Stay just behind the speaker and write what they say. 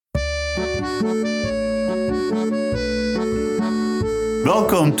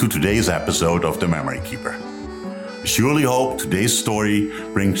Welcome to today's episode of The Memory Keeper. I surely hope today's story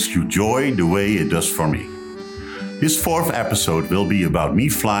brings you joy the way it does for me. This fourth episode will be about me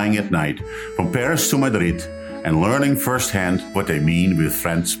flying at night from Paris to Madrid and learning firsthand what they mean with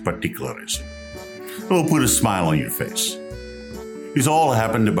French particularism. It will put a smile on your face. This all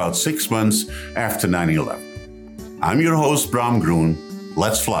happened about 6 months after 9/11. I'm your host, Bram Groen.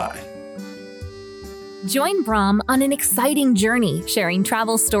 Let's fly. Join Bram on an exciting journey, sharing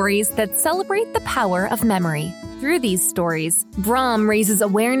travel stories that celebrate the power of memory. Through these stories, Bram raises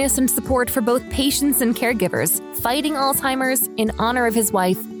awareness and support for both patients and caregivers, fighting Alzheimer's in honor of his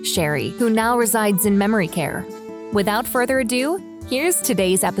wife, Sherry, who now resides in memory care. Without further ado, here's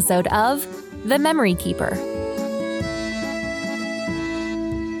today's episode of The Memory Keeper.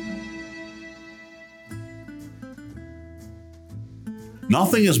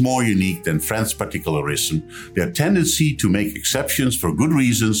 Nothing is more unique than French particularism, their tendency to make exceptions for good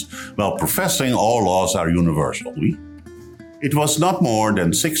reasons while professing all laws are universal. It was not more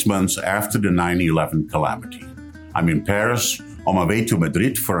than 6 months after the 9/11 calamity. I'm in Paris on my way to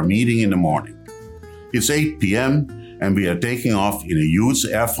Madrid for a meeting in the morning. It's 8 p.m. and we are taking off in a huge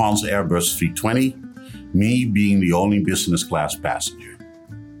Air France Airbus 320, me being the only business class passenger.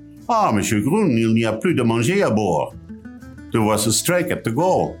 Ah, Monsieur Groen, il n'y a plus de manger à bord. There was a strike at the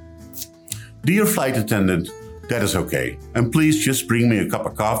goal. Dear flight attendant, that is okay. And please just bring me a cup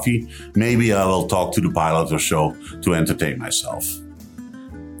of coffee. Maybe I will talk to the pilot or so to entertain myself.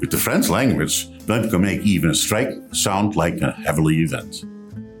 With the French language, that can make even a strike sound like a heavenly event.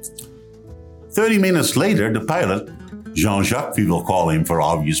 30 minutes later, the pilot, Jean-Jacques, we will call him for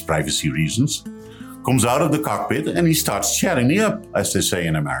obvious privacy reasons, comes out of the cockpit and he starts chatting me up, as they say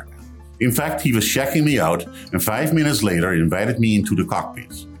in America. In fact, he was checking me out and 5 minutes later invited me into the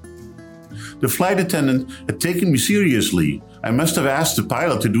cockpit. The flight attendant had taken me seriously. I must have asked the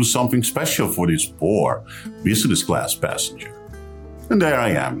pilot to do something special for this poor business class passenger. And there I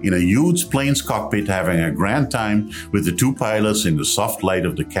am, in a huge plane's cockpit having a grand time with the two pilots in the soft light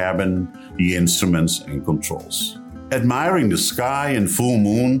of the cabin, the instruments and controls. Admiring the sky and full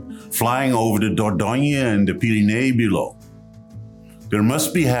moon, flying over the Dordogne and the Pyrenees below. There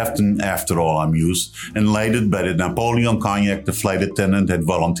must be heaven after all, I mused, enlightened by the Napoleon cognac the flight attendant had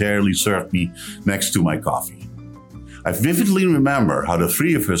voluntarily served me next to my coffee. I vividly remember how the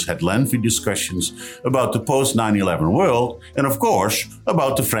three of us had lengthy discussions about the post-9/11 world and, of course,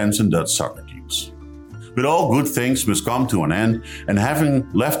 about the French and Dutch soccer teams. But all good things must come to an end, and having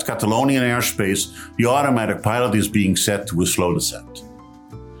left Catalonian airspace, the automatic pilot is being set to a slow descent.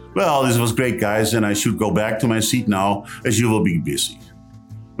 Well, this was great, guys, and I should go back to my seat now, as you will be busy.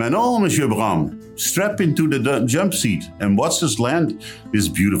 Mais non, Monsieur Bram, strap into the jump seat and watch us land this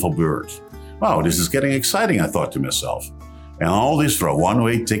beautiful bird. Wow, this is getting exciting, I thought to myself. And all this for a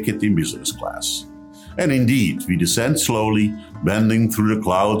one-way ticket in business class. And indeed, we descend slowly, bending through the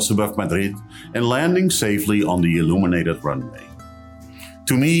clouds above Madrid and landing safely on the illuminated runway.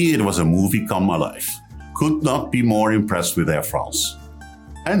 To me, it was a movie come alive. Could not be more impressed with Air France.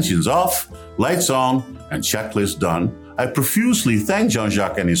 Engines off, lights on, and checklist done, I profusely thanked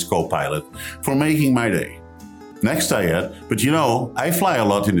Jean-Jacques and his co-pilot for making my day. Next I add, but you know, I fly a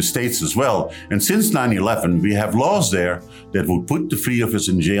lot in the States as well, and since 9/11 we have laws there that would put the three of us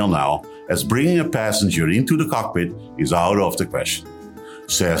in jail now, as bringing a passenger into the cockpit is out of the question.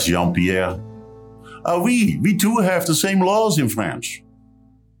 Says Jean-Pierre. Ah oui, we too have the same laws in France.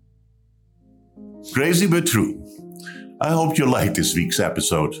 Crazy but true. I hope you liked this week's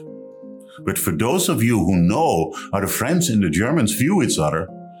episode. But for those of you who know how the French and the Germans view each other,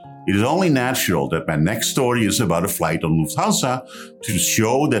 it is only natural that my next story is about a flight on Lufthansa to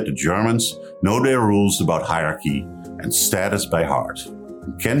show that the Germans know their rules about hierarchy and status by heart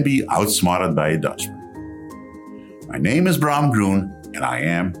and can be outsmarted by a Dutchman. My name is Bram Groen and I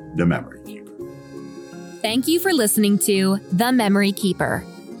am the Memory Keeper. Thank you for listening to The Memory Keeper.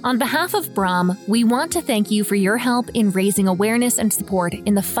 On behalf of Bram, we want to thank you for your help in raising awareness and support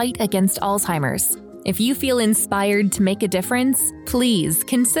in the fight against Alzheimer's. If you feel inspired to make a difference, please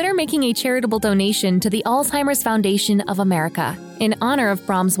consider making a charitable donation to the Alzheimer's Foundation of America in honor of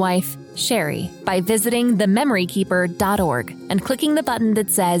Bram's wife, Sherry, by visiting thememorykeeper.org and clicking the button that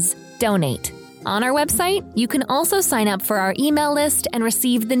says Donate. On our website, you can also sign up for our email list and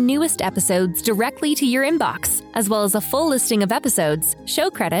receive the newest episodes directly to your inbox, as well as a full listing of episodes, show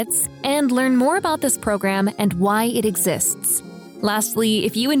credits, and learn more about this program and why it exists. Lastly,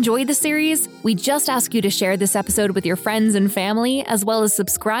 if you enjoyed the series, we just ask you to share this episode with your friends and family, as well as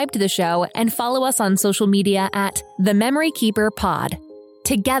subscribe to the show and follow us on social media at The Memory Keeper Pod.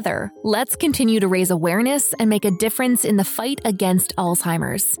 Together, let's continue to raise awareness and make a difference in the fight against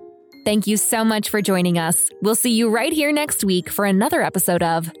Alzheimer's. Thank you so much for joining us. We'll see you right here next week for another episode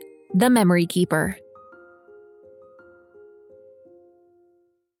of The Memory Keeper.